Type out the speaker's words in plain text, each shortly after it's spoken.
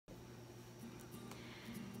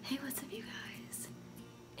Hey, what's up you guys?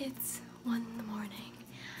 It's 1 in the morning.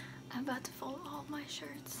 I'm about to fold all my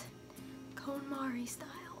shirts Konmari style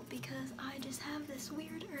because I just have this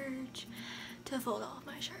weird urge to fold all of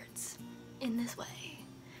my shirts in this way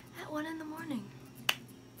at 1 in the morning.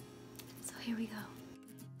 So here we go.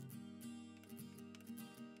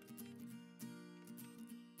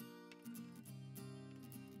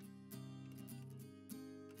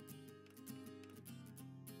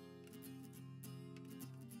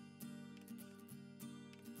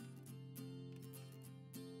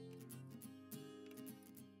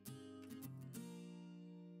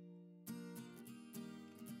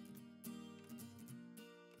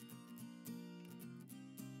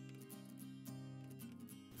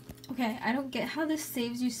 Okay, I don't get how this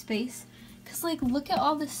saves you space, cause like look at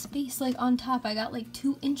all this space like on top. I got like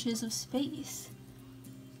 2 inches of space,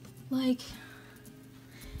 like,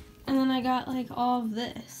 and then I got like all of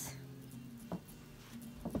this.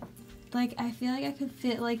 Like I feel like I could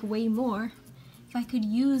fit like way more if I could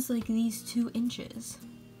use like these 2 inches.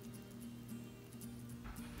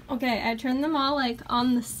 Okay, I turned them all like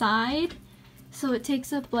on the side, so it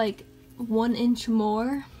takes up like 1 inch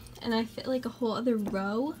more, and I fit like a whole other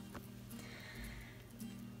row.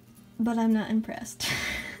 But I'm not impressed.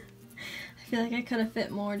 I feel like I could have fit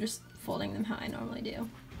more just folding them how I normally do.